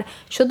manejar.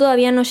 Yo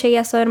todavía no llegué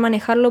a saber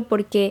manejarlo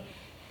porque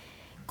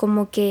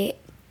como que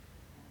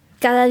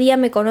cada día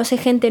me conoce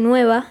gente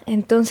nueva,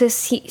 entonces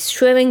sí,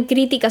 llueven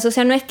críticas, o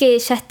sea, no es que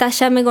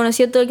ya me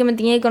conoció todo el que me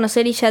tenía que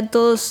conocer y ya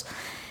todos,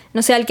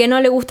 no sé, al que no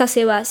le gusta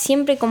se va.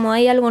 Siempre como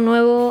hay algo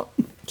nuevo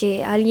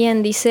que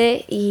alguien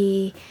dice,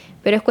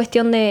 pero es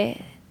cuestión de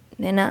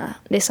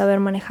nada, de saber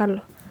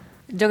manejarlo.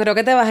 Yo creo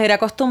que te vas a ir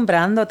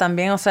acostumbrando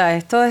también, o sea,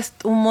 esto es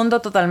un mundo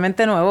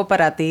totalmente nuevo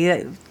para ti.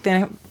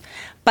 Tienes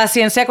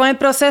paciencia con el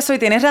proceso y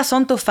tienes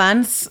razón, tus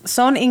fans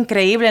son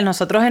increíbles.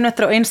 Nosotros en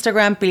nuestro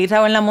Instagram, Pili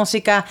Raúl en la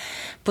música,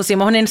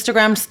 pusimos un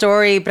Instagram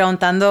story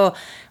preguntando,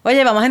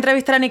 oye, vamos a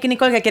entrevistar a Nicki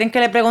Nicole, ¿qué quieren que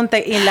le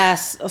pregunte? Y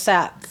las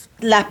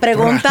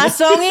preguntas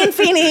son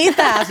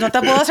infinitas. No te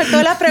puedo hacer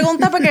todas las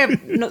preguntas porque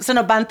se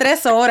nos van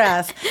 3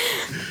 horas.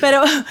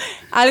 Pero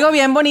algo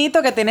bien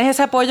bonito, que tienes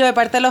ese apoyo de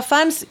parte de los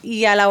fans,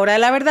 y a la hora de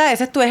la verdad,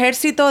 ese es tu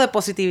ejército de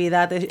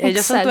positividad.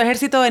 Ellos son tu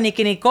ejército de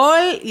Nicki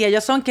Nicole y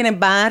ellos son quienes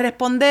van a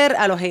responder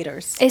a los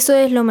haters. Eso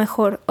es lo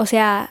mejor. O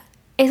sea,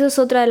 eso es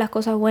otra de las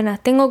cosas buenas.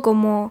 Tengo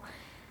como,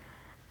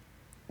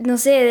 no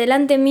sé,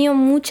 delante mío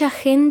mucha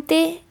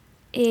gente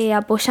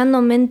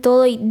apoyándome en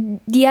todo y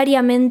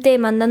diariamente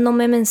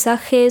mandándome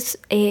mensajes.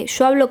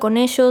 Yo hablo con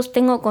ellos,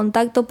 tengo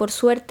contacto por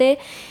suerte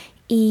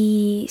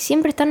y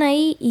siempre están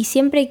ahí, y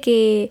siempre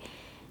que,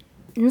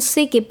 no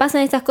sé, que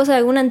pasan estas cosas de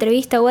alguna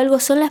entrevista o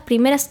algo, son las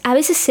primeras. A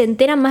veces se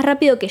enteran más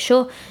rápido que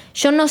yo.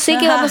 Yo no sé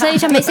qué va a pasar y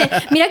ella me dice,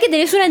 mirá que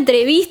tenés una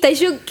entrevista, y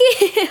yo,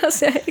 ¿qué? O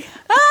sea,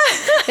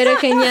 pero es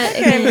genial.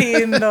 Qué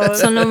lindo.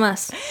 Son lo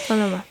más.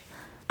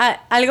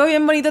 Algo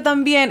bien bonito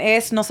también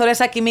es no solo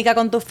esa química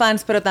con tus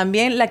fans, pero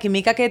también la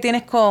química que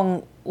tienes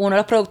con uno de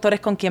los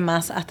productores con quien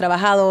más has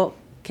trabajado,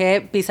 que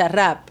es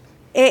Bizarrap.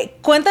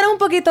 Cuéntanos un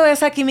poquito de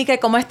esa química y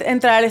cómo es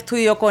entrar al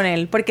estudio con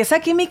él, porque esa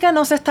química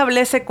no se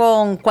establece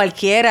con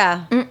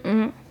cualquiera.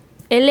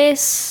 Él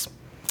es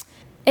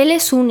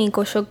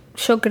único,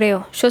 yo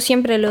creo. Yo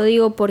siempre lo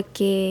digo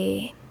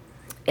porque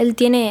él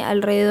tiene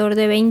alrededor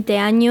de 20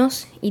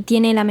 años y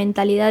tiene la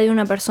mentalidad de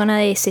una persona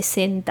de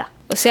 60.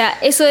 O sea,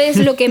 eso es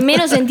lo que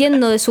menos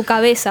entiendo de su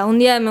cabeza. Un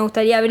día me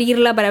gustaría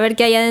abrirla para ver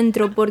qué hay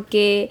adentro,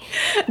 porque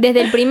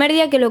desde el primer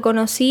día que lo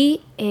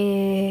conocí,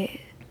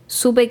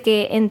 supe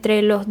que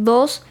entre los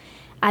dos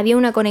había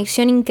una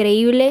conexión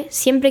increíble.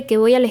 Siempre que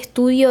voy al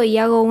estudio y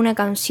hago una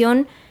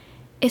canción,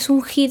 es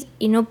un hit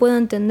y no puedo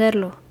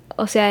entenderlo.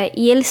 O sea,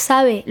 y él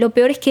sabe, lo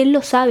peor es que él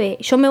lo sabe.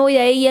 Yo me voy de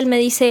ahí y él me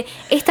dice,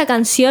 esta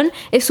canción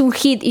es un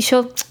hit. Y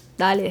yo,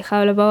 dale,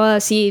 dejá la pavada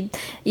así.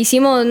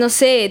 Hicimos, no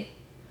sé,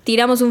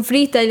 tiramos un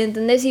freestyle,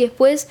 ¿entendés? Y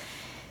después,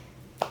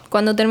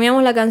 cuando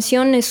terminamos la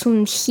canción, es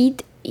un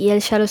hit y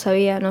él ya lo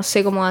sabía, no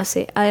sé cómo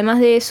hace. Además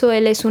de eso,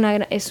 él es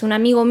un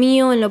amigo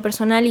mío en lo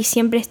personal y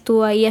siempre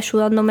estuvo ahí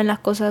ayudándome en las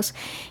cosas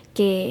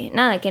que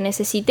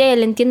necesité.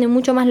 Él entiende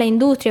mucho más la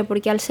industria,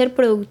 porque al ser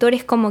productor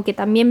es como que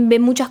también ve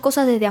muchas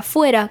cosas desde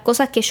afuera,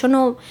 cosas que yo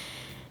no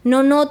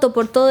noto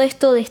por todo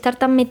esto de estar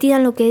tan metida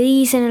en lo que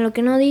dicen, en lo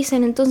que no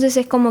dicen. Entonces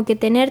es como que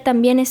tener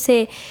también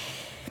ese,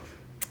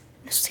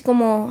 no sé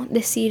cómo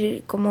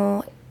decir,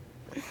 como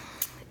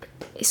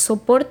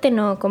soporte,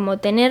 no, como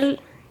tener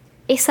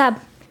esa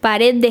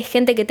pared de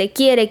gente que te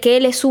quiere, que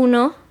él es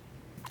uno,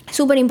 es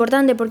súper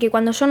importante, porque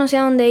cuando yo no sé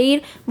a dónde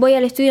ir, voy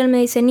al estudio y él me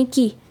dice,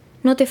 Nicki,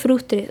 no te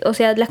frustres, o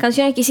sea, las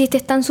canciones que hiciste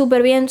están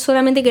súper bien,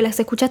 solamente que las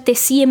escuchaste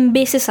 100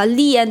 veces al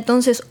día,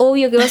 entonces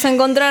obvio que vas a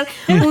encontrar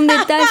un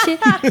detalle,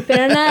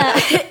 pero nada,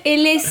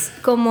 él es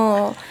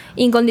como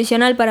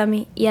incondicional para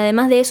mí, y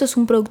además de eso es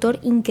un productor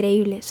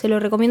increíble. Se lo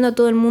recomiendo a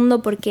todo el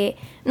mundo, porque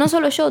no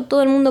solo yo,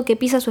 todo el mundo que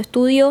pisa su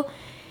estudio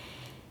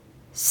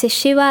se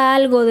lleva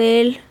algo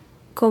de él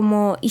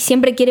y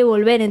siempre quiere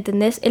volver,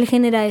 ¿entendés? Él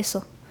genera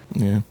eso.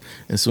 Yeah.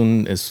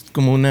 Es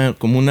como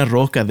una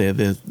roca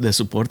de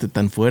soporte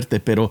tan fuerte,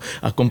 pero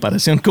a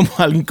comparación como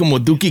alguien como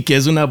Duki, que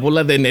es una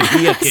bola de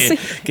energía sí,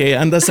 que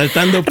anda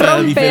saltando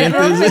para diferentes...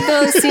 Rompe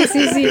todo.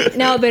 Sí.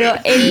 No, pero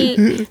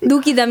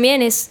Duki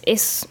también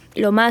es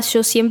lo más.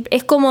 Yo siempre,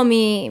 es como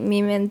mi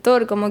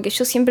mentor, como que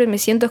yo siempre me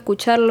siento a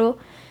escucharlo.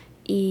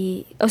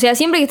 Y, o sea,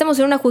 siempre que estamos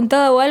en una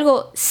juntada o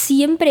algo,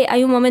 siempre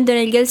hay un momento en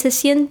el que él se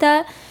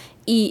sienta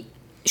y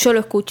yo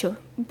lo escucho,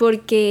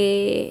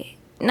 porque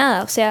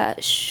nada, o sea,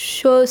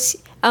 yo,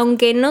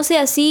 aunque no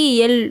sea así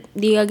y él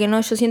diga que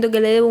no, yo siento que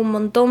le debo un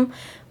montón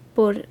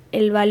por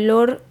el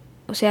valor,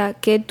 o sea,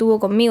 que tuvo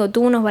conmigo.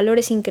 Tuvo unos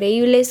valores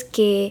increíbles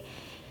que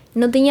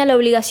no tenía la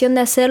obligación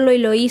de hacerlo y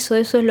lo hizo.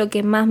 Eso es lo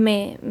que más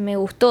me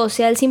gustó. O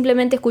sea, él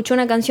simplemente escuchó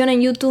una canción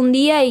en YouTube un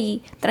día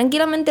y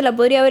tranquilamente la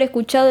podría haber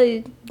escuchado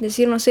y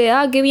decir, no sé,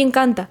 qué bien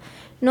canta.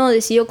 No,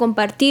 decidió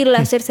compartirla,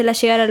 hacérsela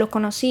llegar a los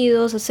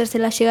conocidos,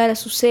 hacérsela llegar a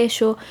su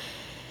sello.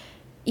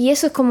 Y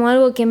eso es como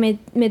algo que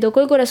me tocó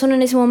el corazón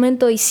en ese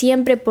momento y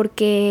siempre,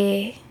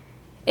 porque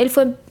Él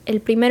fue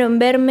el primero en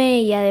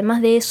verme y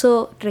además de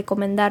eso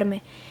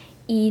recomendarme.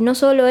 Y no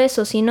solo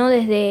eso, sino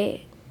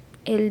desde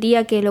el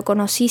día que lo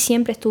conocí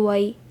siempre estuvo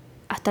ahí,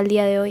 hasta el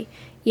día de hoy.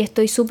 Y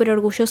estoy súper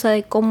orgullosa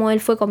de cómo él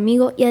fue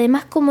conmigo y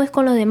además cómo es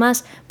con los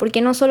demás,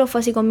 porque no solo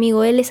fue así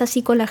conmigo, él es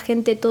así con la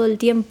gente todo el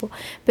tiempo.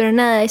 Pero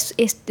nada, es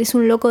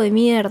un loco de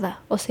mierda.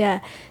 O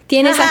sea,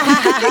 tiene esa...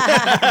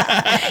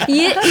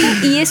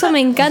 y eso me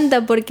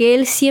encanta porque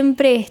él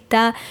siempre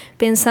está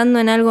pensando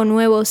en algo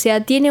nuevo. O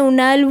sea, tiene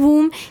un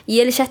álbum y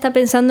él ya está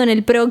pensando en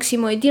el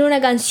próximo. Y tiene una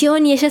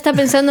canción y ella está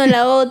pensando en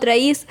la otra.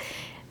 Y es...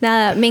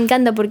 Nada, me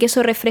encanta porque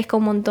eso refresca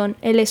un montón.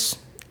 Él es...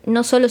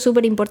 no solo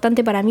súper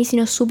importante para mí,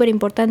 sino súper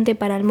importante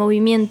para el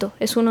movimiento.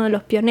 Es uno de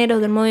los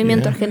pioneros del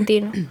movimiento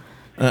argentino.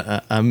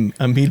 A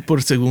 1000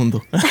 por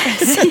segundo.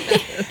 Sí.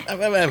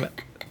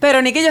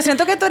 Pero Nicky, yo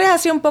siento que tú eres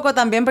así un poco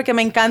también, porque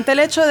me encanta el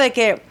hecho de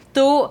que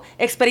tú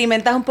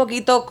experimentas un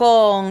poquito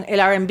con el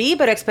R&B,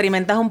 pero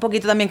experimentas un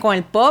poquito también con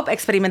el pop,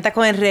 experimentas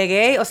con el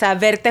reggae. O sea,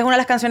 Verte es una de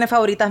las canciones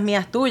favoritas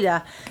mías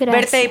tuyas.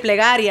 Gracias. Verte y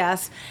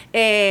Plegarias.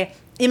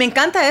 Y me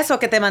encanta eso,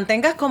 que te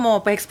mantengas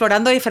como pues,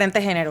 explorando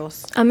diferentes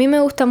géneros. A mí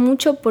me gusta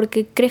mucho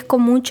porque crezco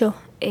mucho.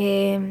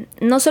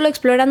 No solo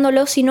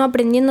explorándolo, sino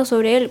aprendiendo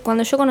sobre él.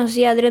 Cuando yo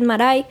conocí a Dred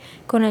Maray,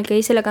 con el que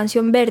hice la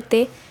canción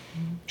Verte,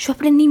 yo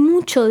aprendí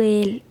mucho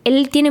de él.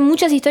 Él tiene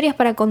muchas historias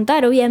para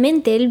contar,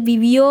 obviamente. Él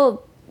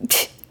vivió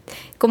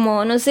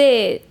como, no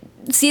sé,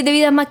 7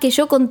 vidas más que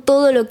yo con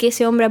todo lo que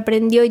ese hombre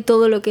aprendió y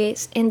todo lo que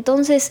es.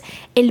 Entonces,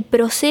 el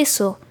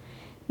proceso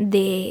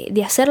de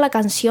hacer la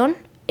canción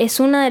es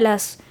una de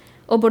las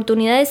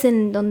oportunidades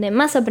en donde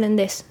más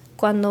aprendes.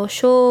 Cuando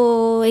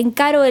yo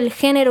encaro el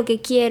género que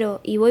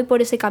quiero y voy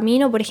por ese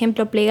camino, por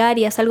ejemplo,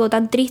 Plegarias, algo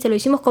tan triste, lo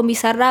hicimos con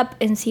Bizarrap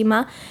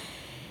encima.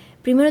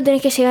 Primero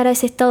tenés que llegar a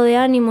ese estado de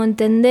ánimo,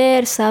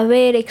 entender,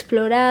 saber,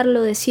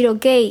 explorarlo, decir,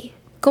 ok,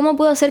 ¿cómo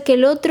puedo hacer que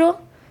el otro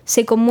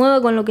se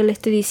conmueva con lo que le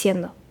estoy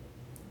diciendo?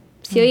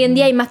 Si hoy en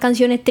día hay más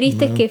canciones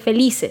tristes que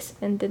felices,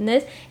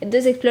 ¿entendés?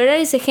 Entonces explorar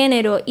ese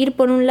género, ir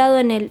por un lado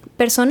en el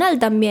personal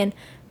también,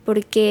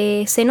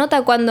 porque se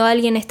nota cuando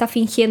alguien está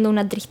fingiendo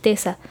una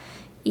tristeza.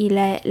 Y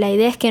la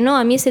idea es que no,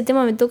 a mí ese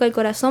tema me toca el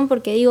corazón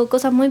porque digo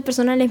cosas muy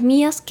personales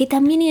mías que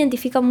también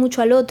identifican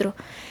mucho al otro.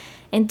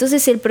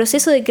 Entonces el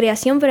proceso de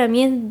creación para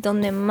mí es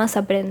donde más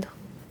aprendo.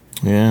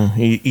 Yeah.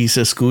 Y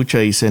se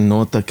escucha y se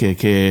nota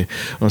que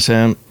o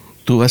sea,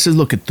 tú haces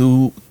lo que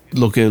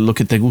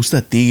te gusta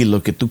a ti,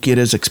 lo que tú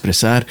quieres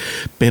expresar,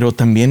 pero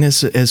también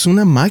es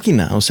una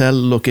máquina, o sea,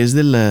 lo que es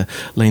de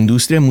la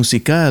industria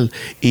musical.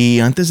 Y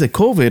antes de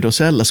COVID, o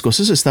sea, las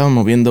cosas se estaban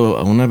moviendo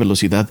a una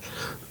velocidad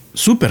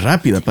súper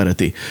rápida para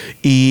ti.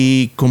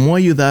 ¿Y cómo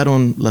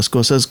ayudaron las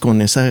cosas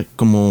con esa,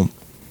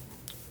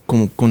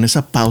 con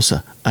esa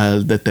pausa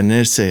al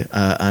detenerse,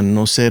 a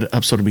no ser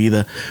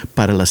absorbida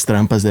para las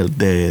trampas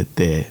de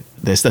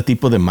este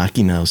tipo de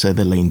máquina, o sea,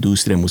 de la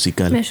industria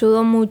musical? Me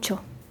ayudó mucho.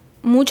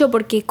 Mucho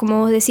porque, como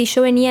vos decís,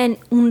 yo venía en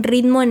un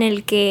ritmo en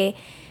el que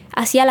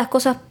hacía las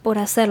cosas por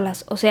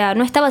hacerlas. O sea,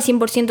 no estaba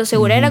 100%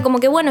 segura. Era como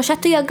que, bueno, ya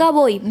estoy acá,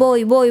 voy.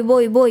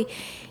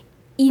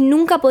 Y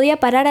nunca podía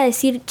parar a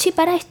decir, che,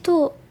 para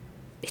esto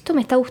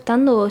me está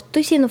gustando,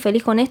 estoy siendo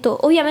feliz con esto.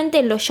 Obviamente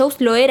en los shows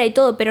lo era y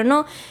todo, pero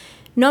no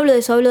hablo de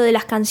eso, hablo de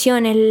las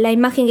canciones, la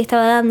imagen que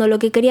estaba dando, lo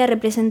que quería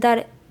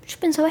representar. Yo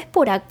pensaba, es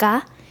por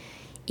acá.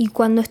 Y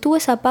cuando estuvo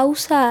esa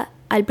pausa,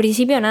 al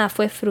principio nada,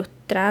 fue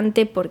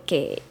frustrante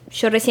porque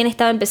yo recién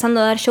estaba empezando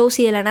a dar shows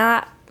y de la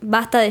nada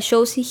basta de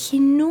shows y dije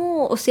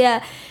no, o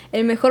sea,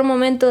 el mejor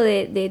momento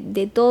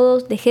de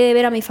todos, dejé de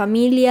ver a mi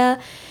familia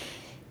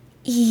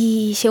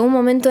y llegó un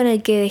momento en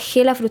el que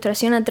dejé la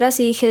frustración atrás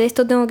y dije de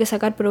esto tengo que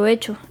sacar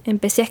provecho.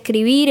 Empecé a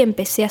escribir,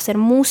 empecé a hacer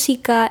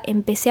música,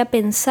 empecé a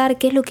pensar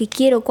qué es lo que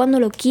quiero, cuándo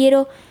lo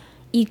quiero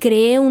y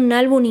creé un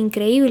álbum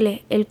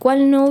increíble, el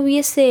cual no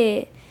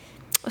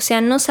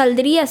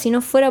saldría si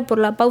no fuera por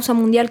la pausa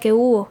mundial que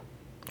hubo.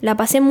 La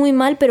pasé muy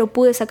mal, pero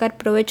pude sacar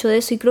provecho de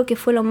eso y creo que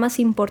fue lo más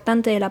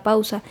importante de la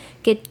pausa,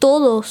 que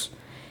todos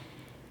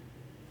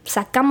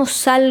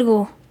sacamos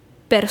algo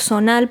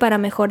personal para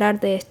mejorar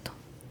de esto.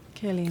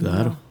 Qué lindo.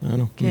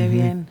 Claro. Qué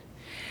bien.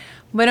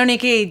 Bueno,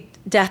 Nicky,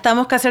 ya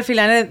estamos casi al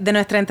final de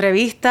nuestra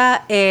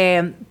entrevista.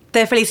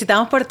 Te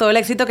felicitamos por todo el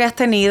éxito que has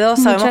tenido.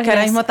 Sabemos que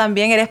ahora mismo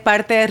también eres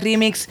parte del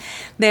remix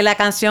de la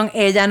canción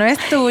Ella no es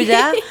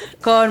tuya,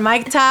 con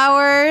Mike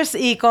Towers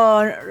y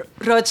con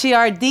Rochi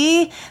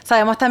RD.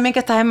 Sabemos también que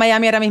estás en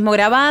Miami ahora mismo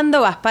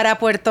grabando, vas para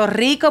Puerto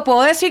Rico.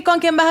 ¿Puedo decir con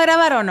quién vas a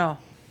grabar o no?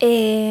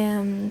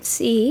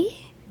 Sí.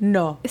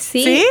 No.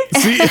 ¿Sí?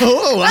 Sí,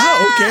 oh, wow,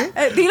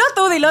 ok. Dilo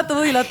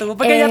tú,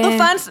 porque ya tus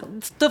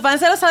fans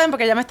se lo saben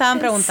porque ya me estaban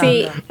preguntando.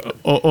 Sí.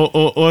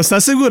 O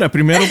estás segura,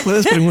 primero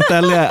puedes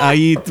preguntarle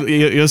ahí,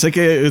 yo sé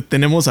que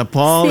tenemos a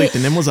Paul y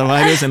tenemos a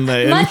varios en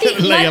la Mati,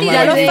 llamada.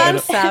 Ya los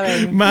fans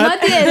saben.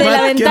 Mati desde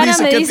la ventana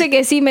me dice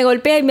que sí, me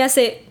golpea y me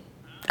hace...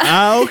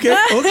 Ok,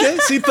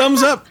 sí,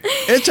 thumbs up,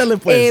 échale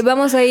pues.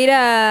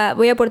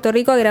 Voy a Puerto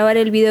Rico a grabar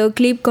el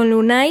videoclip con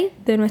Lunay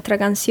de nuestra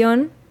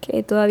canción,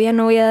 que todavía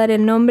no voy a dar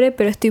el nombre,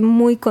 pero estoy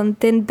muy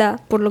contenta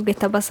por lo que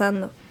está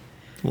pasando.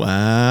 Wow.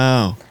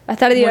 Va a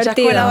estar Muchas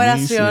divertido.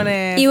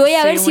 colaboraciones. Y voy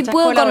a ver Sí, si muchas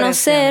puedo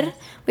colaboraciones.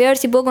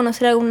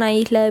 conocer alguna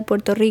isla de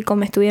Puerto Rico.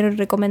 Me estuvieron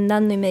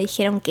recomendando y me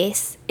dijeron que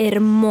es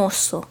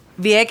hermoso.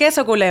 ¿Vieques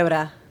o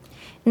Culebra?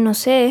 No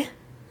sé.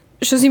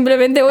 Yo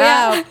simplemente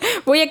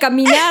voy a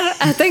caminar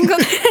hasta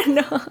encontrar.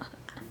 No.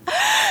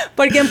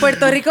 Porque en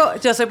Puerto Rico,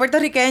 yo soy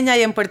puertorriqueña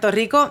y en Puerto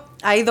Rico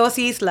hay 2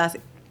 islas.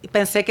 Y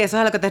pensé que eso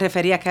es a lo que te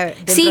referías, que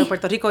dentro Sí. de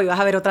Puerto Rico ibas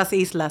a ver otras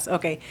islas.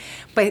 Ok.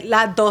 Pues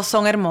las 2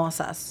 son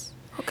hermosas.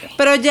 Ok.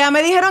 Pero ya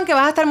me dijeron que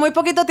vas a estar muy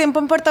poquito tiempo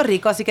en Puerto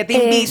Rico, así que te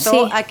invito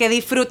sí. a que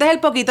disfrutes el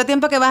poquito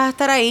tiempo que vas a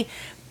estar ahí,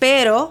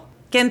 pero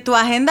que en tu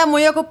agenda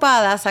muy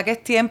ocupada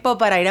saques tiempo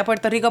para ir a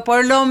Puerto Rico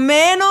por lo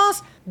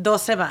menos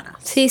 2 semanas.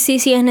 Sí,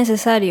 es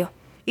necesario.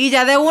 Y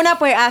ya de una,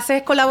 pues,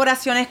 haces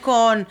colaboraciones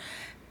con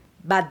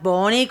Bad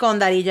Bunny, con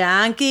Daddy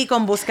Yankee,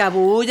 con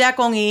Buscabulla,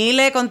 con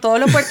Ile, con todos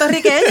los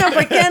puertorriqueños.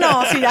 ¿Por qué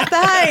no? Si ya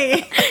estás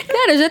ahí.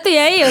 Claro, yo estoy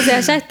ahí, o sea,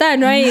 ya está,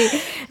 no hay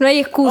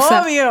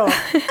excusa. Obvio.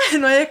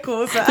 No hay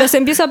excusa. Los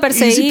empiezo a Easy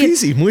perseguir.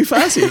 peasy, muy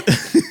fácil.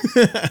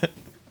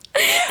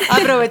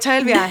 Aprovecha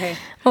el viaje.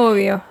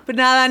 Obvio. Pues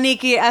nada,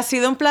 Nikki, ha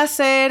sido un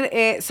placer.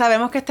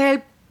 Sabemos que esta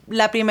es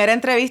la primera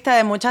entrevista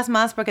de muchas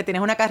más porque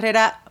tienes una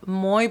carrera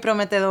muy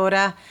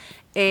prometedora.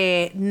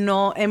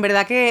 No, en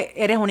verdad que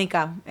eres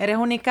única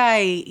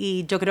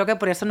y yo creo que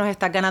por eso nos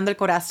estás ganando el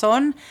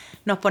corazón,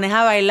 nos pones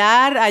a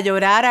bailar, a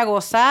llorar, a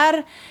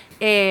gozar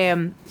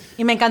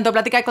y me encantó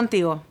platicar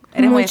contigo.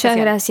 Eres muy Muchas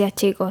especial. gracias,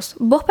 chicos.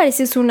 Vos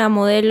parecés una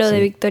modelo de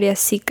Victoria's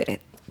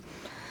Secret.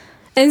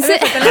 En Me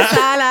serio. faltan las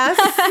alas.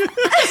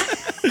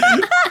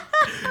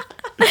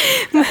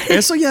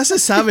 Eso ya se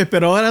sabe,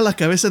 pero ahora la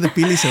cabeza de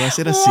Pili se va a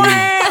hacer así.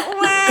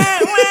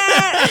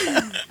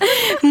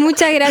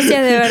 Muchas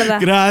gracias de verdad.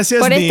 Gracias,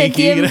 por este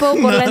Nikki. tiempo,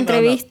 por No, la no.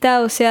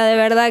 entrevista. O sea, de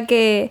verdad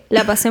que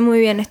la pasé muy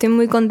bien. Estoy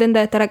muy contenta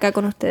de estar acá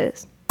con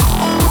ustedes.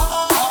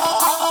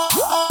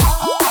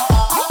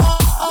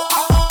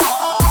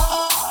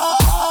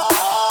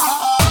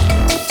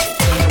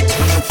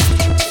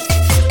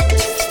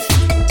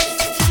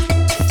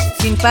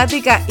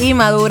 Simpática y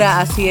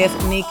madura, así es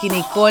Nikki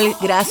Nicole.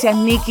 Gracias,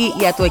 Nikki,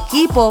 y a tu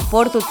equipo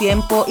por tu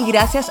tiempo y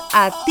gracias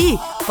a ti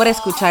por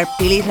escuchar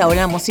Pili Raúl en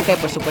la música y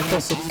por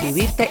supuesto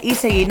suscribirte y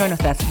seguirnos en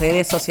nuestras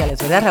redes sociales,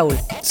 ¿verdad, Raúl?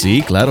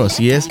 Sí, claro,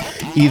 así es.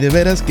 Y de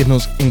veras que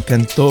nos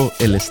encantó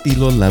el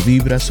estilo, la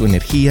vibra, su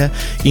energía.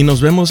 Y nos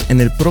vemos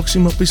en el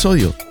próximo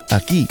episodio,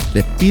 aquí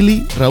de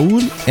Pili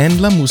Raúl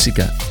en la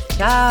música.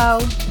 Chao.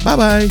 Bye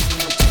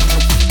bye.